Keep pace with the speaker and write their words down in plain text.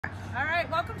All right,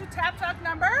 welcome to Tap Talk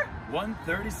number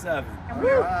 137. And we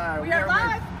are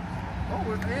live.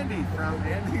 With Andy from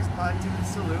Andy's Pontoon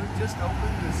Saloon. Just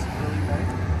opened this early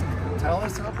night. Tell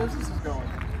us how business is going.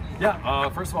 Yeah,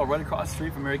 first of all, right across the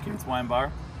street from Mary Kate's Wine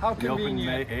Bar. How we opened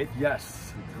convenient. May 8th.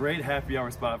 Yes, great happy hour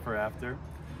spot for after.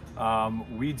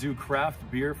 We do craft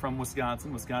beer from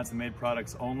Wisconsin, Wisconsin-made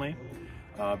products only.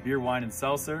 Beer, wine, and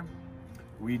seltzer.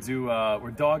 We do,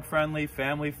 we're dog friendly,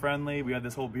 family friendly. We have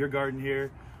this whole beer garden here.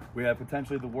 We have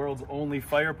potentially the world's only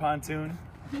fire pontoon.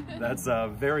 That's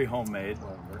very homemade.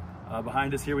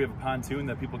 Behind us here we have a pontoon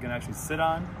that people can actually sit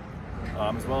on,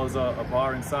 as well as a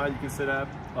bar inside you can sit at.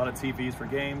 A lot of TVs for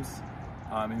games.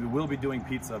 And we will be doing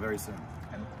pizza very soon.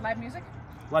 And live music?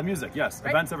 Live music, yes.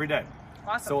 Great. Events every day.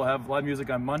 Awesome. So we'll have live music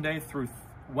on Monday through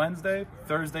Wednesday.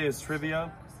 Thursday is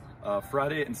trivia.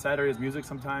 Friday and Saturday is music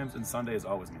sometimes, and Sunday is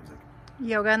always music.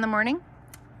 Yoga in the morning?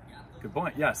 Good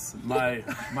point, yes. My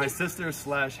sister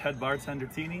 / head bartender,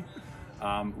 Teeny,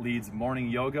 leads morning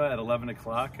yoga at 11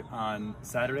 o'clock on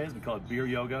Saturdays. We call it beer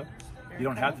yoga. You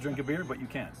don't have to drink a beer, but you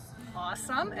can.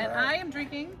 Awesome. And I am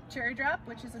drinking Cherry Drop,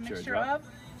 which is a mixture Drop.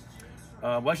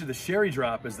 of... Well, actually, the Sherry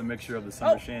Drop is the mixture of the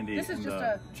Summer Oh, Shandy this is and just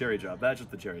the a- Cherry Drop. That's just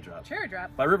the Cherry Drop. Cherry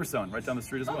Drop. By Riverstone, right down the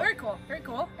street as Oh, well. very cool. Very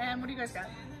cool. And what do you guys got?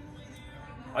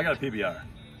 I got a PBR.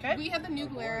 Okay. We have the New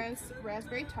Glarus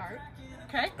Raspberry Tart.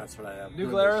 Okay. That's what I have. New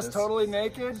Glarus totally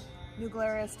naked. New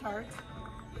Glarus Tart.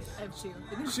 I have two.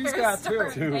 The New She's Glarus got two.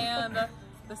 Tart Two. And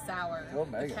the sour. Oh,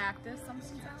 the mega. cactus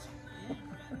something sour.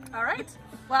 All right.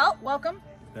 Well, welcome.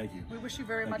 Thank you. We wish you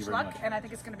very Thank much you very luck, much. and I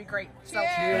think it's going to be great. So,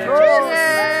 Cheers.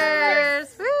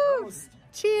 Cheers! Woo!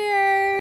 Cheers!